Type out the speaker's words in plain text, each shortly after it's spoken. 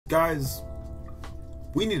guys,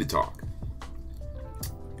 we need to talk.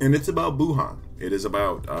 And it's about Buuhan. It is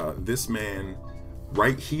about this man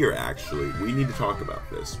right here, actually. We need to talk about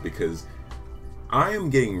this because I am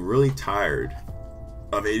getting really tired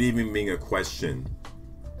of it even being a question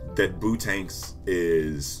that Buu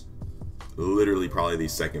is literally probably the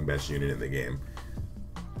second best unit in the game.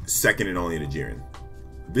 Second and only to Jiren.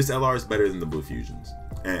 This LR is better than the Blue Fusions.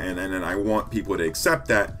 And I want people to accept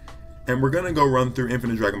that. And we're going to go run through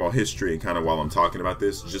Infinite Dragon Ball history kind of while I'm talking about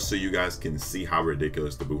this, just so you guys can see how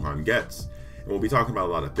ridiculous the Buuhan gets. And we'll be talking about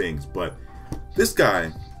a lot of things, but this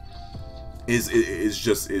guy is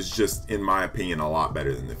just in my opinion a lot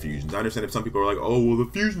better than the Fusions. I understand if some people are like, oh well,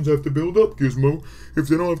 the Fusions have to build up, Gizmo. If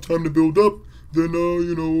they don't have time to build up, then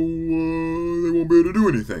you know, they won't be able to do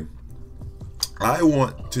anything. I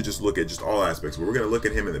want to just look at just all aspects. We're going to look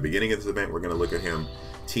at him in the beginning of this event. We're going to look at him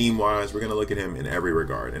team-wise. We're going to look at him in every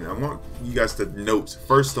regard. And I want you guys to note,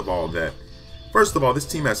 first of all, this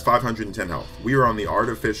team has 510 health. We are on the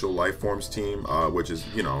Artificial Life Forms team, which is,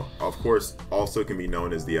 you know, of course, also can be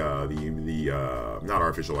known as the not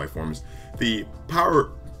Artificial Life Forms, the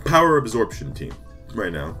Power Absorption team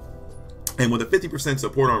right now. And with a 50%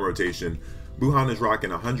 support on rotation, Buuhan is rocking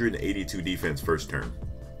 182 defense first turn.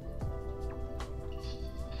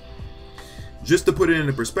 Just to put it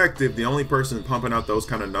into perspective, the only person pumping out those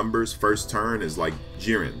kind of numbers first turn is like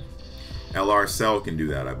Jiren. LR Cell can do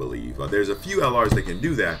that, I believe. There's a few LRs that can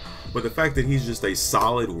do that, but the fact that he's just a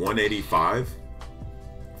solid 185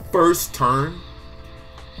 first turn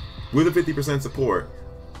with a 50% support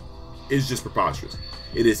is just preposterous.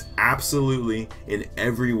 It is absolutely in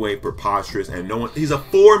every way preposterous, and no one. He's a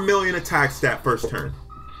 4 million attack stat first turn.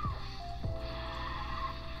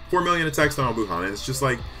 4 million attack stat on Buuhan, and it's just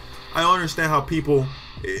like, I don't understand how people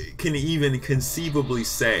can even conceivably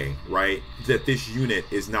say, right, that this unit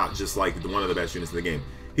is not just like one of the best units in the game.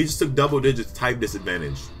 He just took double digits type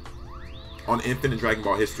disadvantage on Infinite Dragon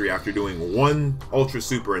Ball history after doing one Ultra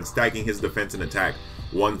Super and stacking his defense and attack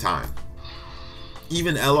one time.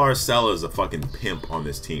 Even LR Cell is a fucking pimp on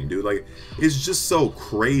this team, dude. Like, it's just so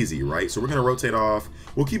crazy, right? So we're going to rotate off.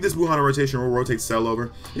 We'll keep this Buuhan in rotation. We'll rotate Cell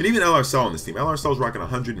over. And even LR Cell on this team. LR Cell's rocking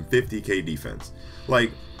 150k defense.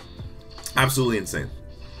 Like, absolutely insane.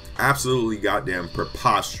 Absolutely goddamn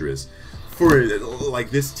preposterous. For, like,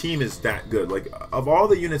 this team is that good. Like, of all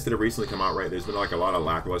the units that have recently come out, right, there's been, like, a lot of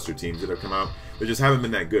lackluster teams that have come out. They just haven't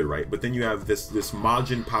been that good, right? But then you have this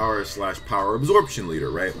Majin Power / Power Absorption leader,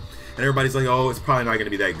 right? And everybody's like, oh, it's probably not going to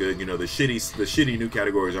be that good. You know, the shitty new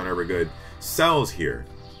categories aren't ever good. Cell's here.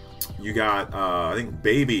 You got, I think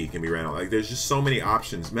Baby can be ran on. Like, there's just so many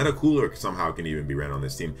options. Meta Cooler somehow can even be ran on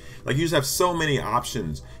this team. Like, you just have so many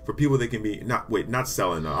options for people that can be, not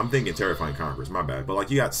Cell, no, I'm thinking Terrifying Conquerors, my bad. But, like,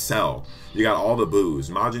 you got Cell. You got all the Boos.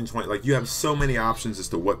 Majin 20. Like, you have so many options as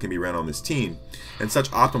to what can be ran on this team. And such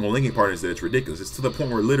optimal linking partners that it's ridiculous. It's to the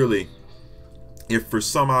point where literally, if for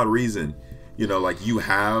some odd reason, you know, like, you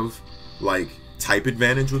have, like, type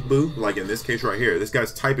advantage with Buu, like in this case right here, this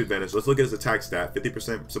guy's type advantage. Let's look at his attack stat.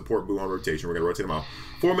 50% support Buu on rotation. We're gonna rotate him out.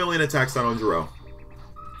 4 million attack stat on Jiro.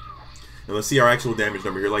 And let's see our actual damage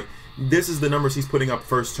number here. Like, this is the numbers he's putting up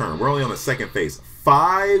first turn. We're only on the second phase.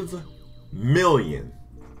 5 million.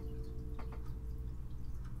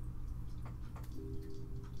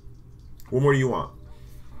 What more do you want?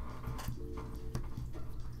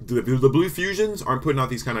 The Blue Fusions aren't putting out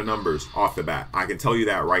these kind of numbers off the bat. I can tell you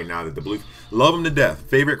that right now, that the Blue, love them to death,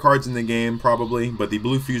 favorite cards in the game probably, but the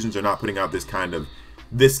Blue Fusions are not putting out this kind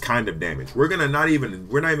of damage. We're not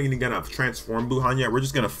even gonna transform Buuhan yet. We're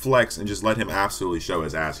just gonna flex and just let him absolutely show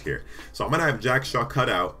his ass here. So I'm gonna have Jack Shaw cut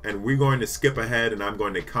out, and we're going to skip ahead, and I'm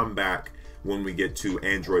going to come back when we get to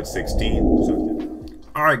Android 16. So,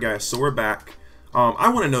 all right, guys, so we're back. I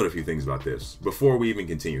want to note a few things about this before we even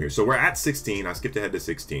continue here. So we're at 16. I skipped ahead to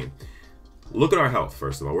 16. Look at our health,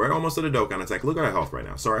 first of all. We're almost at a Dokkan attack. Look at our health right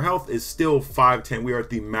now. So our health is still 510. We are at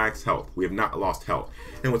the max health. We have not lost health.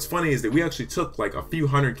 And what's funny is that we actually took like a few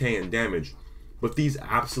 100k in damage, but these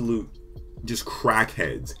absolute just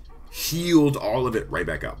crackheads healed all of it right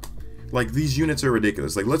back up. Like, these units are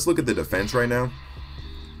ridiculous. Like, let's look at the defense right now.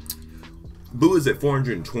 Buu is at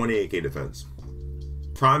 428k defense.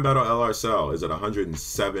 Prime Battle LR Cell is at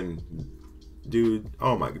 107. Dude,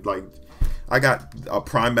 oh my, like, I got a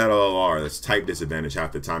Prime Battle LR that's type disadvantage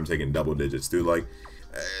half the time, taking double digits, dude. Like,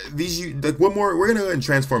 like, what more? We're gonna go ahead and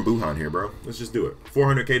transform Buuhan here, bro. Let's just do it.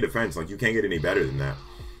 400k defense, like, you can't get any better than that.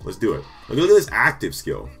 Let's do it. Look at this active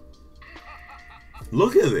skill.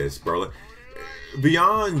 Look at this, bro. Like,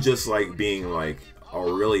 beyond just like being like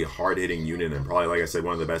a really hard-hitting unit and probably, like I said,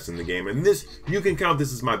 one of the best in the game. And this, you can count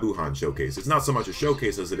this as my Buuhan showcase. It's not so much a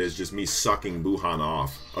showcase as it is just me sucking Buuhan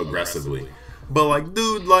off aggressively. But like,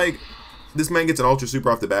 dude, like, this man gets an Ultra Super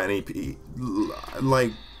off the bat and he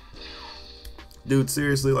like, dude,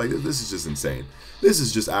 seriously, like, this is just insane. This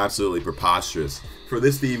is just absolutely preposterous for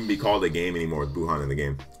this to even be called a game anymore with Buuhan in the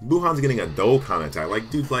game. Buuhan's getting a Dokkan attack. Like,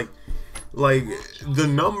 dude, like the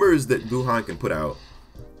numbers that Buuhan can put out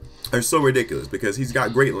are so ridiculous because he's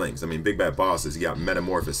got great links. I mean, Big Bad Bosses, he got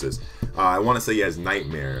Metamorphosis. I want to say he has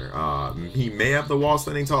Nightmare. He may have the Wall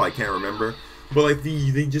Standing Tall, I can't remember. But like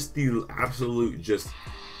the absolute just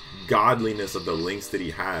godliness of the links that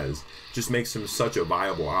he has just makes him such a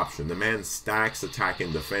viable option. The man stacks attack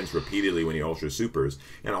and defense repeatedly when he Ultra Supers,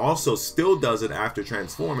 and also still does it after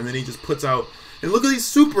transform, and then he just puts out, and look at these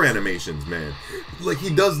super animations, man. Like,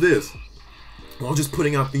 he does this while just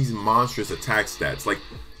putting out these monstrous attack stats, like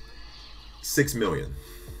 6 million.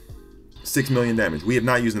 6 million damage. We have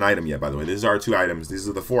not used an item yet, by the way. These are our 2 items. These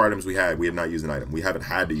are the 4 items we had. We have not used an item. We haven't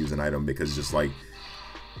had to use an item because just like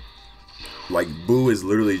Boo is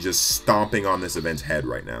literally just stomping on this event's head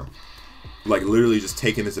right now. Like, literally just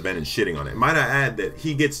taking this event and shitting on it. Might I add that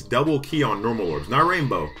he gets double key on normal orbs. Not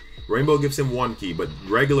Rainbow. Rainbow gives him 1 key, but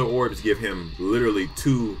regular orbs give him literally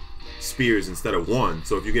 2 spears instead of 1.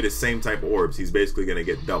 So if you get his same type of orbs, he's basically going to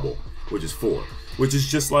get double, which is 4. Which is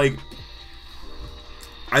just like...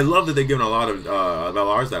 I love that they've given a lot of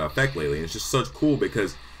LRs that effect lately. It's just such cool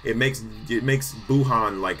because it makes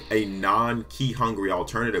Buuhan like a non-key hungry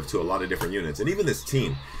alternative to a lot of different units. And even this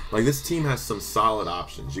team, like, this team has some solid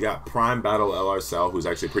options. You got Prime Battle LR Cell, who's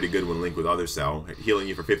actually pretty good when linked with other Cell, healing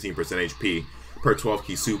you for 15% HP per 12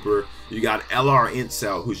 key super. You got LR Int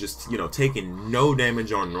Cell, who's just, you know, taking no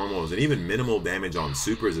damage on normals and even minimal damage on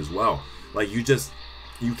supers as well. Like, you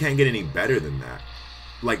can't get any better than that.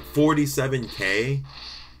 Like, 47k,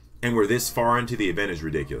 and we're this far into the event is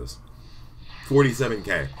ridiculous.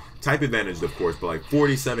 47k. Type advantage, of course, but like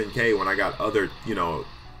 47k when I got other, you know,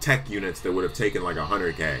 tech units that would have taken like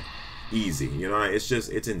 100k. Easy. You know, it's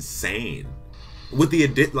insane. With the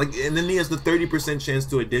and then he has the 30% chance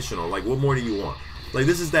to additional. Like, what more do you want? Like,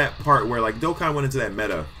 this is that part where like Dokkan went into that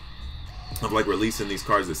meta of like releasing these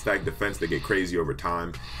cards that stack defense that get crazy over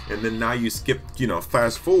time. And then now you skip, you know,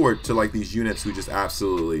 fast forward to like these units who just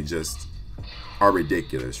absolutely just are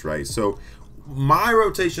ridiculous, right? So my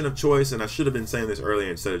rotation of choice, and I should have been saying this earlier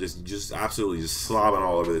instead of just absolutely just slobbing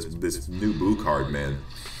all over this new Boo card, man,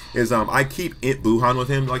 is I keep Buuhan with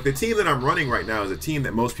him. Like, the team that I'm running right now is a team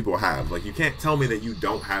that most people have. Like, you can't tell me that you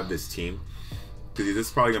don't have this team, because this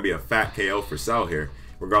is probably gonna be a fat KO for Cell here,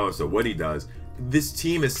 regardless of what he does. This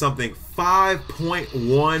team is something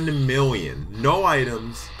 5.1 million, no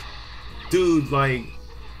items, dude. Like,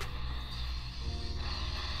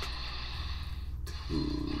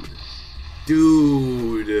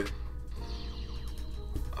 dude,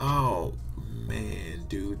 oh man,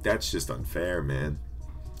 dude, that's just unfair, man.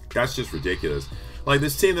 That's just ridiculous. Like,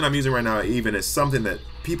 this team that I'm using right now even is something that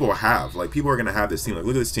people have. Like, people are gonna have this team. Like,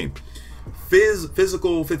 look at this team.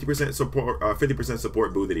 Physical 50% support, 50%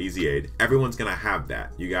 support Boo that Easy Aid. Everyone's gonna have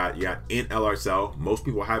that. You got Int LR Cell. Most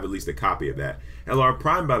people have at least a copy of that. LR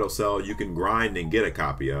Prime Battle Cell you can grind and get a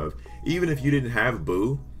copy of. Even if you didn't have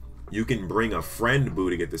Boo, you can bring a friend Boo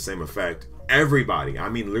to get the same effect. Everybody, I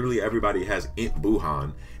mean literally everybody has Int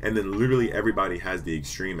Buuhan, and then literally everybody has the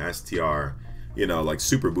Extreme STR, you know, like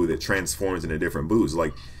Super Boo that transforms into different Boos.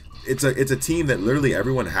 Like, it's a team that literally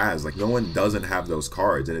everyone has. Like, no one doesn't have those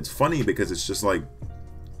cards, and it's funny because it's just like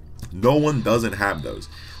no one doesn't have those.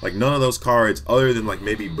 Like, none of those cards other than like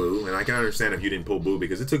maybe Boo, and I can understand if you didn't pull Boo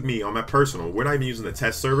because it took me on my personal. We're not even using the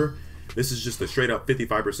test server. This is just a straight up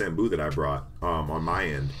 55% Boo that I brought on my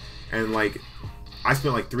end, and like I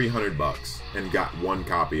spent like 300 bucks and got 1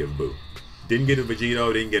 copy of Boo. Didn't get a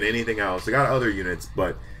Vegito, didn't get anything else. I got other units,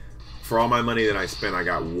 but for all my money that I spent, I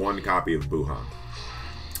got 1 copy of Buuhan.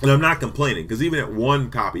 And I'm not complaining, because even at 1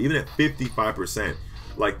 copy, even at 55%,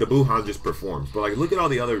 like, the Buuhan just performs. But like, look at all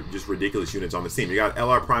the other just ridiculous units on the team. You got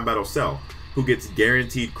LR Prime Battle Cell, who gets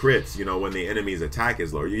guaranteed crits, you know, when the enemy's attack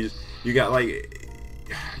is low. You got like,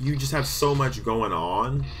 you just have so much going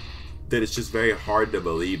on that it's just very hard to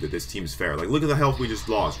believe that this team's fair. Like, look at the health we just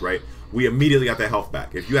lost, right? We immediately got that health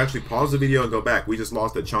back. If you actually pause the video and go back, we just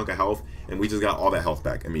lost a chunk of health, and we just got all that health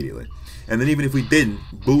back immediately. And then even if we didn't,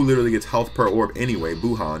 Boo literally gets health per orb anyway.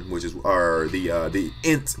 Buuhan, which is the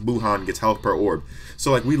Int Buuhan gets health per orb.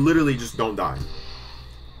 So like, we literally just don't die.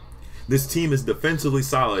 This team is defensively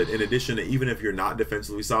solid. In addition to, even if you're not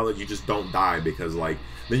defensively solid, you just don't die, because like,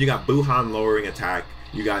 then you got Buuhan lowering attack.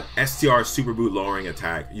 You got STR Super Boot lowering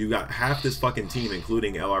attack. You got half this fucking team,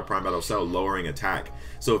 including LR Prime Battle Cell, lowering attack.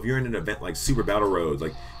 So if you're in an event like Super Battle Road,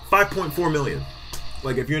 like 5.4 million.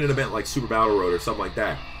 Like if you're in an event like Super Battle Road or something like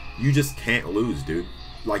that, you just can't lose, dude.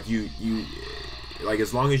 Like like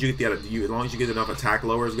as long as you get as long as you get enough attack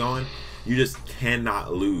lowers going, you just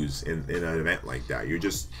cannot lose in an event like that. You're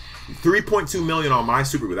just 3.2 million on my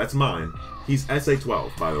Super Boot. That's mine. He's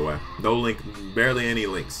SA12, by the way. No link, barely any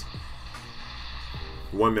links.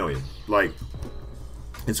 1 million. Like,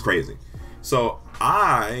 it's crazy. So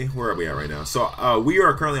where are we at right now? So we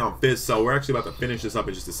are currently on 5th, so we're actually about to finish this up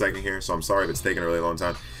in just a second here. So I'm sorry if it's taking a really long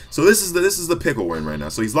time. So this is the pickle we're in right now.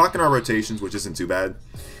 So he's locking our rotations, which isn't too bad.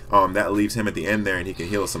 That leaves him at the end there, and he can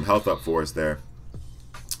heal some health up for us there.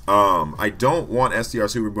 I don't want SDR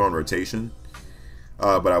Super Boot on rotation.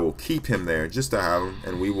 But I will keep him there just to have him,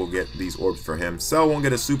 and we will get these orbs for him. Cell won't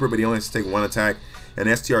get a super, but he only has to take 1 attack, and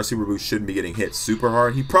STR Super Boost shouldn't be getting hit super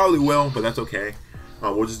hard. He probably will, but that's okay.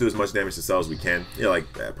 We'll just do as much damage to Cell as we can. Yeah,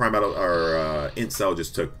 like Prime Battle or Int Cell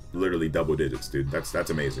just took literally double digits, dude. That's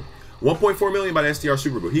amazing. 1.4 million by STR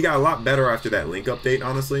Super Boost. He got a lot better after that link update,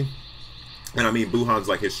 honestly. And I mean, Buuhan's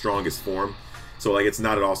like his strongest form. So like it's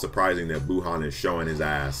not at all surprising that Buuhan is showing his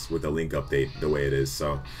ass with the link update the way it is.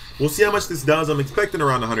 So we'll see how much this does. I'm expecting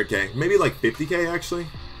around 100k, maybe like 50k actually.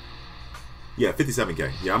 Yeah,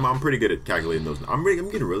 57k. Yeah, I'm pretty good at calculating those. I'm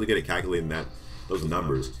getting really good at calculating those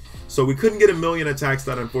numbers. So we couldn't get a million attacks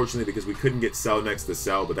done, unfortunately, because we couldn't get Cell next to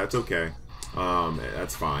Cell, but that's okay.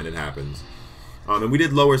 That's fine. It happens. And we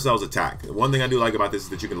did lower Cell's attack. One thing I do like about this is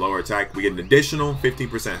that you can lower attack. We get an additional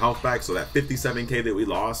 15% health back, so that 57k that we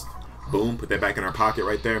lost, boom, put that back in our pocket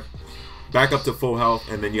right there. Back up to full health,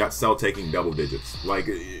 and then you got Cell taking double digits. Like,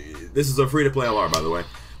 this is a free-to-play LR, by the way.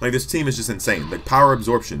 Like, this team is just insane. Like, power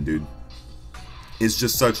absorption, dude, is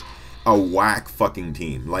just such a whack fucking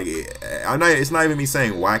team. Like, it's not even me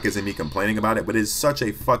saying whack as in me complaining about it, but it's such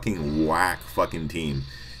a fucking whack fucking team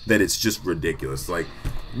that it's just ridiculous. Like,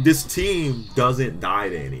 this team doesn't die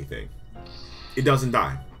to anything. It doesn't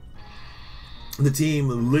die. The team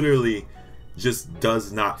literally just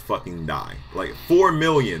does not fucking die. Like 4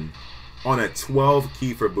 million on a 12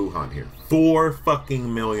 key for Buuhan here. 4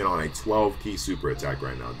 fucking million on a 12 key super attack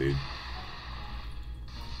right now, dude.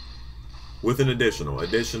 With an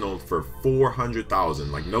additional for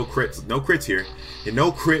 400,000. Like no crits here. And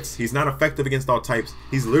no crits. He's not effective against all types.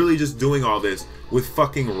 He's literally just doing all this with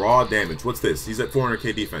fucking raw damage. What's this? He's at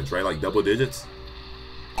 400k defense, right? Like double digits?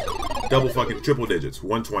 Double fucking triple digits.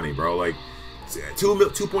 120, bro. Like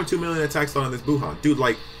 2.2 million attacks on this Buuhan. Dude,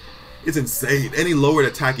 like, it's insane. And he lowered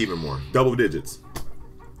attack even more. Double digits.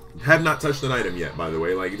 Have not touched an item yet, by the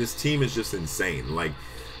way. Like, this team is just insane. Like,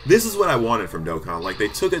 this is what I wanted from Dokkan. Like,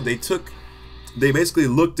 they basically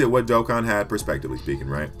looked at what Dokkan had, perspectively speaking,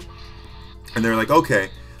 right? And they're like, okay,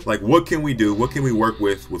 like, what can we do? What can we work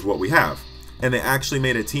with what we have? And they actually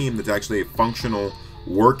made a team that's actually a functional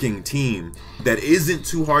working team that isn't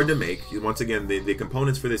too hard to make. Once again, the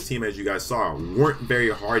components for this team, as you guys saw, weren't very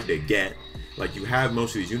hard to get. Like, you have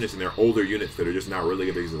most of these units, and they're older units that are just not really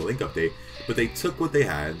good because of the link update, but they took what they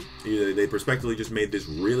had. They prospectively just made this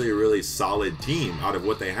really, really solid team out of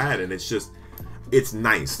what they had, and it's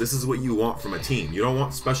nice. This is what you want from a team. You don't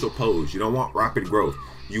want special pose. You don't want rapid growth.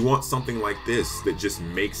 You want something like this that just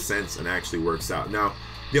makes sense and actually works out. Now,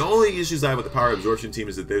 the only issues I have with the power absorption team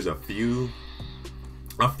is that there's a few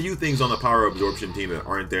things on the power absorption team that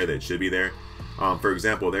aren't there that should be there. For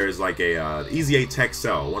example, there's like a Easy 8 Tech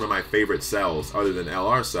Cell, one of my favorite cells other than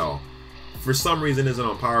LR Cell. For some reason isn't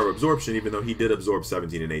on power absorption, even though he did absorb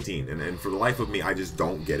 17 and 18. And for the life of me, I just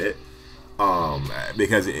don't get it.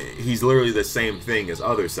 Because he's literally the same thing as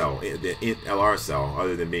other Cell, the LR Cell,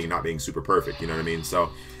 other than not being super perfect, you know what I mean? So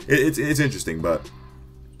it's interesting, but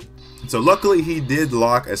so luckily he did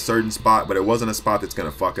lock a certain spot, but it wasn't a spot that's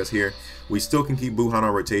gonna fuck us here. We still can keep Buuhan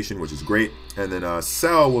on rotation, which is great. And then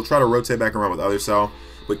Cell, we'll try to rotate back around with other Cell,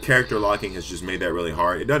 but character locking has just made that really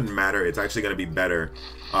hard. It doesn't matter. It's actually going to be better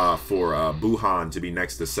for Buuhan to be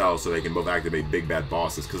next to Cell so they can both activate big bad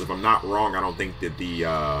bosses. Because if I'm not wrong, I don't think that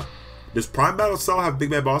does Prime Battle Cell have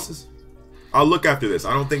big bad bosses? I'll look after this.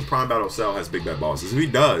 I don't think Prime Battle Cell has big bad bosses. If he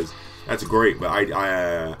does, that's great. But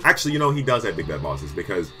I actually, you know, he does have big bad bosses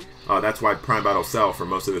because that's why Prime Battle Cell for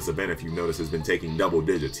most of this event, if you've noticed, has been taking double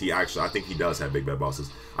digits. I think he does have big bad bosses.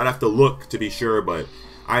 I'd have to look to be sure, but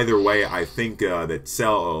either way, I think that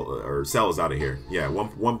Cell is out of here. Yeah,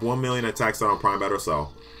 1 million attacks on Prime Battle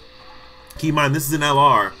Cell. Keep in mind, this is an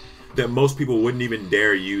LR that most people wouldn't even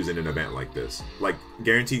dare use in an event like this. Like,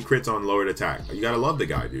 guaranteed crits on lowered attack. You gotta love the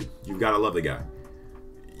guy, dude. You've gotta love the guy.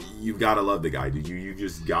 You've gotta love the guy, dude. You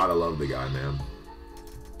just gotta love the guy, man.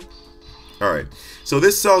 Alright, so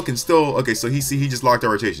this cell can still... Okay, so he just locked our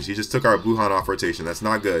rotations. He just took our Buuhan off rotation. That's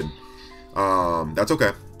not good. That's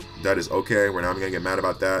okay. That is okay. We're not going to get mad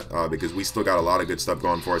about that because we still got a lot of good stuff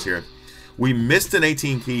going for us here. We missed an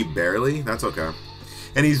 18 key barely. That's okay.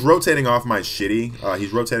 And he's rotating off my shitty...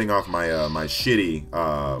 he's rotating off my my shitty...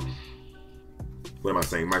 what am I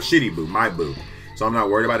saying? My shitty boo. My boo. So I'm not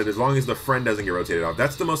worried about it as long as the friend doesn't get rotated off.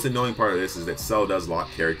 That's the most annoying part of this is that Cell does lock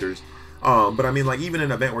characters. But I mean, like, even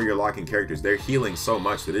in an event where you're locking characters, they're healing so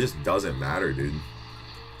much that it just doesn't matter, dude.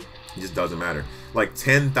 It just doesn't matter. Like,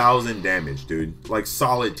 10,000 damage, dude. Like,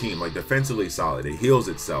 solid team. Like, defensively solid. It heals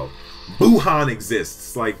itself. Buuhan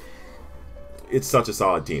exists. Like, it's such a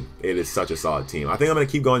solid team. It is such a solid team. I think I'm going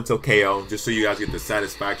to keep going until KO, just so you guys get the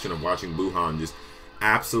satisfaction of watching Buuhan just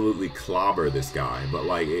absolutely clobber this guy. But,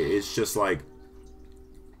 like, it's just, like,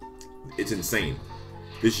 it's insane.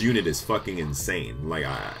 This unit is fucking insane. Like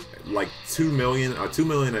 2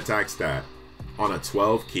 million attack stat on a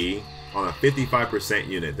 12 key on a 55%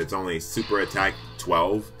 unit that's only super attack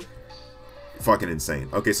 12. Fucking insane.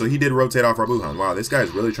 Okay, so he did rotate off our Buuhan. Wow, this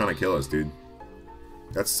guy's really trying to kill us, dude.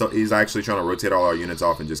 That's so, he's actually trying to rotate all our units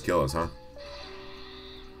off and just kill us, huh?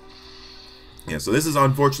 Yeah, so this is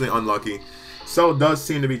unfortunately unlucky. Cell does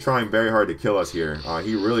seem to be trying very hard to kill us here.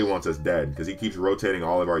 He really wants us dead because he keeps rotating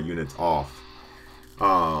all of our units off.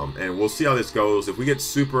 And we'll see how this goes. If we get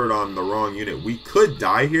supered on the wrong unit, we could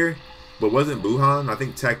die here. But wasn't Buuhan? I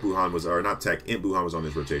think Tech Buuhan was, or not Tech, Int Buuhan was on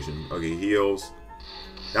this rotation. Okay, heals.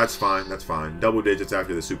 That's fine. That's fine. Double digits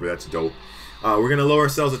after the super. That's dope. We're going to lower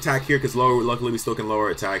Cell's attack here because luckily we still can lower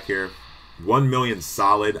attack here. 1 million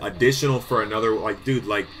solid. Additional for another. Like, dude,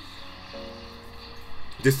 like,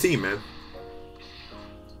 this team, man.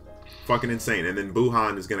 Fucking insane. And then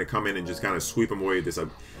Buuhan is going to come in and just kind of sweep him away with this.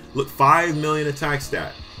 Look, 5 million attack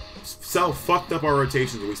stat. Cell fucked up our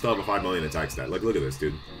rotations and we still have a 5 million attack stat. Like, look at this,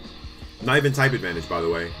 dude. Not even type advantage, by the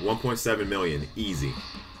way. 1.7 million. Easy.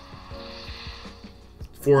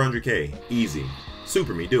 400k. Easy.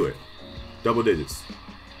 Super me. Do it. Double digits.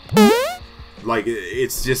 Like,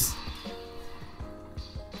 it's just...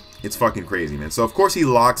 It's fucking crazy, man. So, of course, he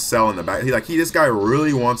locks Cell in the back. This guy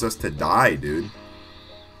really wants us to die, dude.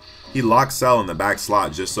 He locks Cell in the back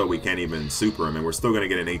slot just so we can't even super him, and we're still going to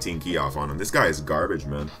get an 18 key off on him. This guy is garbage,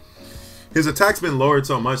 man. His attack's been lowered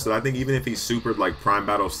so much that I think even if he supered, like, Prime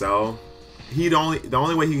Battle Cell, the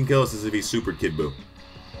only way he can kill us is if he supered Kid Buu.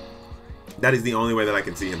 That is the only way that I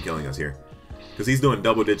can see him killing us here. Because he's doing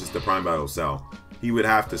double digits to Prime Battle Cell. He would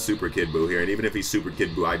have to super Kid Buu here, and even if he supered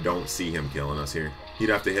Kid Buu, I don't see him killing us here. He'd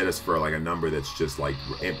have to hit us for, like, a number that's just, like,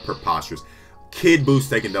 preposterous. Kid Buu's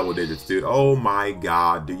taking double digits, dude. Oh my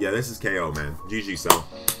god, dude. Yeah, this is KO, man. GG, Cell.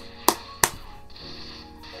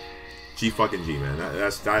 G fucking G, man.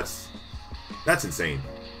 That's insane.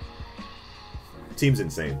 Team's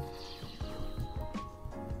insane.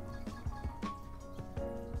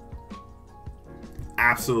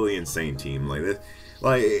 Absolutely insane team. Like this,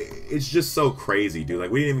 like it's just so crazy, dude. Like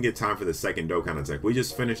we didn't even get time for the second Dokkan attack. We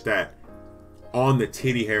just finished that on the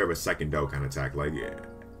titty hair of a second Dokkan attack. Like, yeah.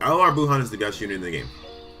 LR Buuhan is the best unit in the game.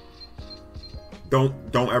 Don't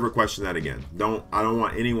ever question that again. I don't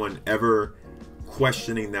want anyone ever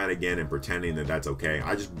questioning that again and pretending that that's okay.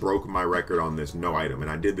 I just broke my record on this no item, and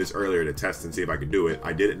I did this earlier to test and see if I could do it.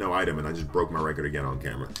 I did it no item, and I just broke my record again on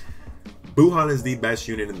camera. Buuhan is the best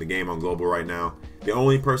unit in the game on global right now. The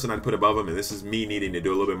only person I'd put above him, and this is me needing to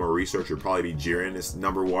do a little bit more research, would probably be Jiren is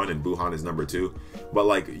 #1 and Buuhan is #2. But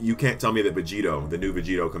like, you can't tell me that Vegito, the new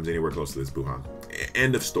Vegito, comes anywhere close to this Buuhan.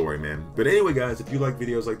 End of story, man. But anyway, guys, if you like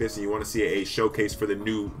videos like this and you want to see a showcase for the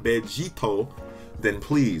new Vegito, then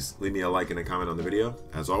please leave me a like and a comment on the video.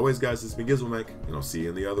 As always, guys, this has been Gizmomek, and I'll see you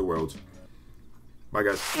in the other worlds. Bye,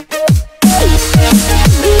 guys.